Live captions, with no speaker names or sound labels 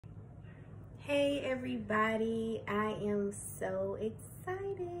Hey everybody, I am so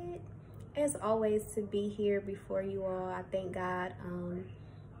excited as always to be here before you all. I thank God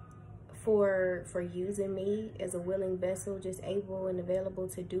for using me as a willing vessel, just able and available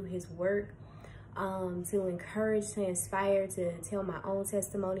to do his work, to encourage, to inspire, to tell my own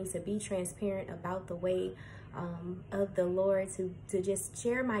testimony, to be transparent about the way of the Lord, to just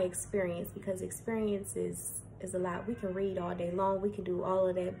share my experience, because experience is a lot. We can read all day long, we can do all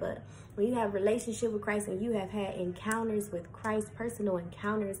of that, but when you have a relationship with Christ and you have had encounters with Christ, personal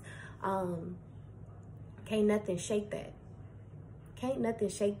encounters, can't nothing shake that. Can't nothing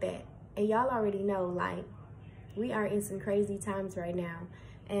shake that. And y'all already know, like, we are in some crazy times right now,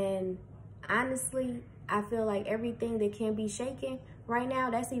 and honestly, I feel like everything that can be shaken right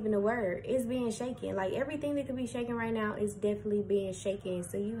now, that's even the word, is being shaken. Like, everything that can be shaken right now is definitely being shaken.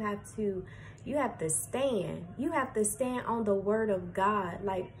 So you have to stand. You have to stand on the word of God.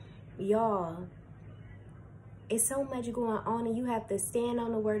 Like, y'all, it's so much going on, and you have to stand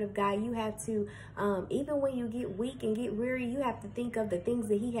on the word of God. You have to, even when you get weak and get weary, you have to think of the things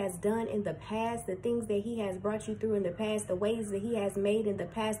that he has done in the past, the things that he has brought you through in the past, the ways that he has made in the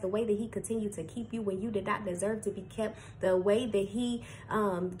past, the way that he continued to keep you when you did not deserve to be kept, the way that he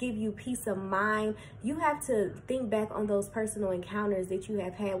give you peace of mind. You have to think back on those personal encounters that you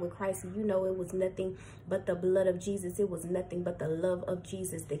have had with Christ, and you know it was nothing but the blood of Jesus. It was nothing but the love of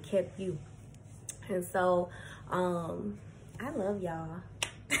Jesus that kept you. And so, I love y'all.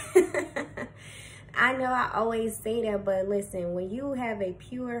 I know I always say that, but listen, when you have a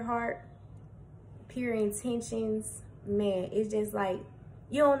pure heart, pure intentions, man, it's just like,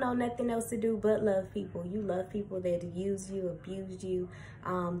 you don't know nothing else to do but love people. You love people that use you, abused you,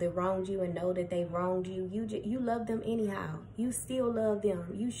 that wronged you and know that they wronged you. You love them anyhow. You still love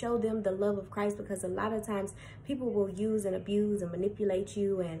them. You show them the love of Christ, because a lot of times people will use and abuse and manipulate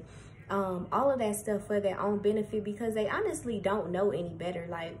you and all of that stuff for their own benefit, because they honestly don't know any better.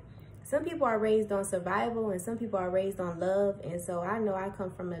 Like, some people are raised on survival and some people are raised on love. And so I know I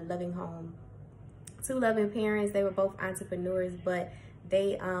come from a loving home, two loving parents. They were both entrepreneurs, but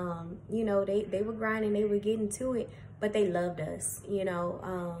they you know, they were grinding, they were getting to it, but they loved us, you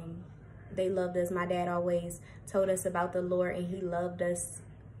know. They loved us. My dad always told us about the Lord, and he loved us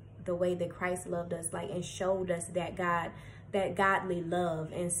the way that Christ loved us, like, and showed us that godly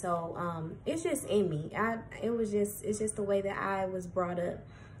love. And so it's just in me. It's just the way that I was brought up.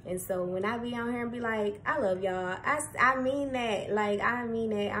 And so when I be on here and be like, I love y'all, I mean that. Like, I mean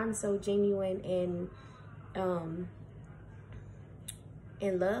that. I'm so genuine,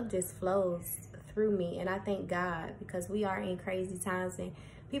 and love just flows through me. And I thank God, because we are in crazy times and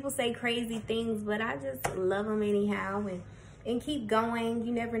people say crazy things, but I just love them anyhow, and keep going.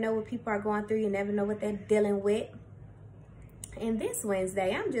 You never know what people are going through. You never know what they're dealing with. And this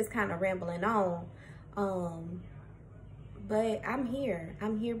Wednesday, I'm just kind of rambling on, but I'm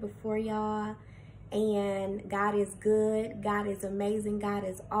here before y'all, and God is good. God is amazing. God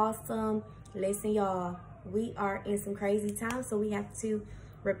is awesome. Listen, y'all, we are in some crazy times, so we have to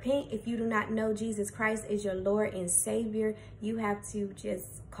repent. If you do not know Jesus Christ as your Lord and Savior, you have to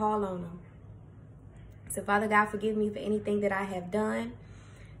just call on him. So, Father God, forgive me for anything that I have done,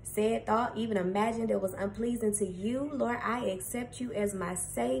 said, thought, even imagined that was unpleasing to you. Lord, I accept you as my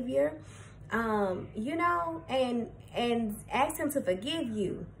Savior, you know, and ask him to forgive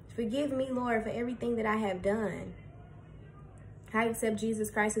you. Forgive me, Lord, for everything that I have done. I accept Jesus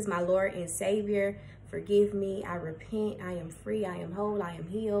Christ as my Lord and Savior. Forgive me. I repent. I am free. I am whole. I am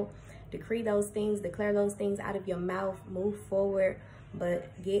healed. Decree those things, declare those things out of your mouth. Move forward,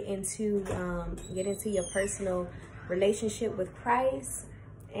 but get into your personal relationship with Christ.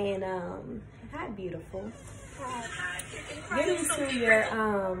 And hi, beautiful.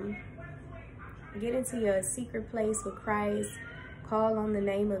 Get into your secret place with Christ. Call on the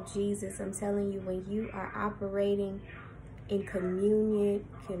name of Jesus. I'm telling you, when you are operating in communion,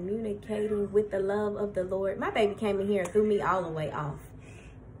 communicating with the love of the Lord. My baby came in here and threw me all the way off.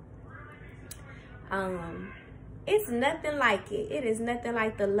 It's nothing like it. It is nothing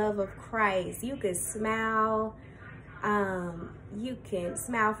like the love of Christ. You can smile. You can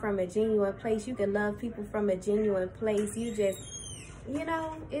smile from a genuine place. You can love people from a genuine place. You just, you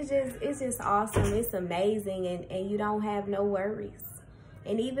know, it's just awesome. It's amazing, and you don't have no worries.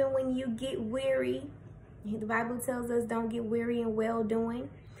 And even when you get weary, the Bible tells us don't get weary in well-doing.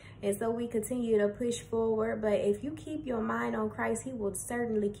 And so we continue to push forward. But if you keep your mind on Christ, he will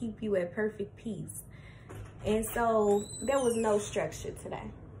certainly keep you at perfect peace. And so there was no structure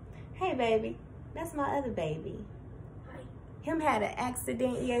today. Hey, baby. That's my other baby. Him had an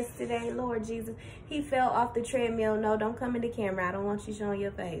accident yesterday, Lord Jesus. He fell off the treadmill. No, don't come in the camera. I don't want you showing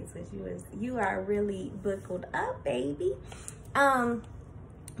your face, because you are really buckled up, baby.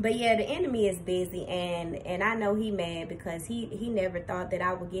 But yeah, the enemy is busy, and I know he mad because he never thought that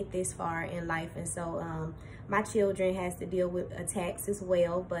I would get this far in life. And so my children has to deal with attacks as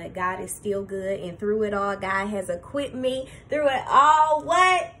well, but God is still good, and through it all, God has equipped me. Through it all,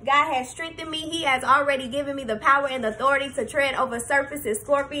 what? God has strengthened me. He has already given me the power and authority to tread over serpents and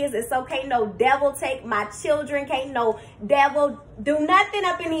scorpions. And so can't no devil take my children. Can't no devil do nothing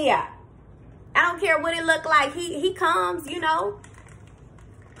up in here. I don't care what it look like. He comes, you know.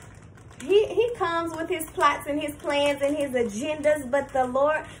 He comes with his plots and his plans and his agendas, but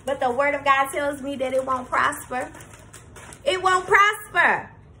the word of God tells me that it won't prosper. It won't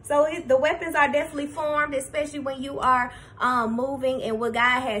prosper. So the weapons are definitely formed, especially when you are moving in what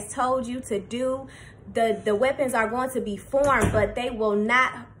God has told you to do. The weapons are going to be formed, but they will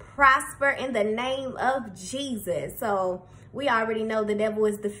not prosper in the name of Jesus. So we already know the devil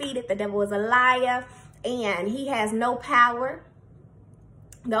is defeated. The devil is a liar, and he has no power.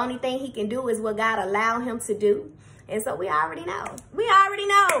 The only thing he can do is what God allowed him to do. And so we already know. We already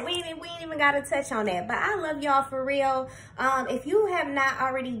know. We ain't even got to touch on that. But I love y'all for real. If you have not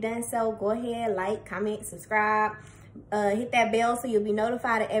already done so, go ahead, like, comment, subscribe. Hit that bell so you'll be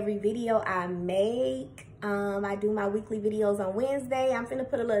notified of every video I make. I do my weekly videos on Wednesday. I'm finna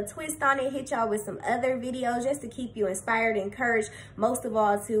put a little twist on it, hit y'all with some other videos just to keep you inspired, encouraged, most of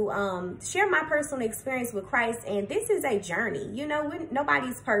all to share my personal experience with Christ. And this is a journey. You know,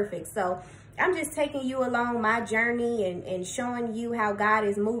 nobody's perfect. So I'm just taking you along my journey and showing you how God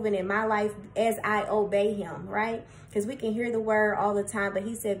is moving in my life as I obey him, right? Because we can hear the word all the time, but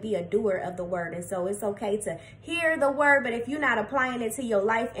he said be a doer of the word. And so it's okay to hear the word, but if you're not applying it to your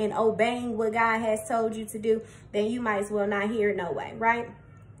life and obeying what God has told you to do, then you might as well not hear it no way, right?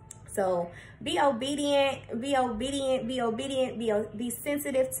 So be obedient, be obedient, be obedient, be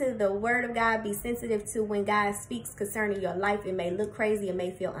sensitive to the word of God. Be sensitive to when God speaks concerning your life. It may look crazy, it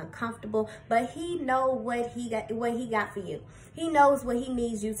may feel uncomfortable, but he knows what he got for you. He knows what he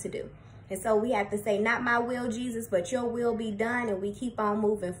needs you to do. And so we have to say, not my will, Jesus, but your will be done. And we keep on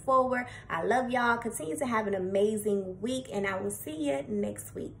moving forward. I love y'all. Continue to have an amazing week, and I will see you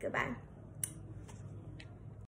next week. Goodbye.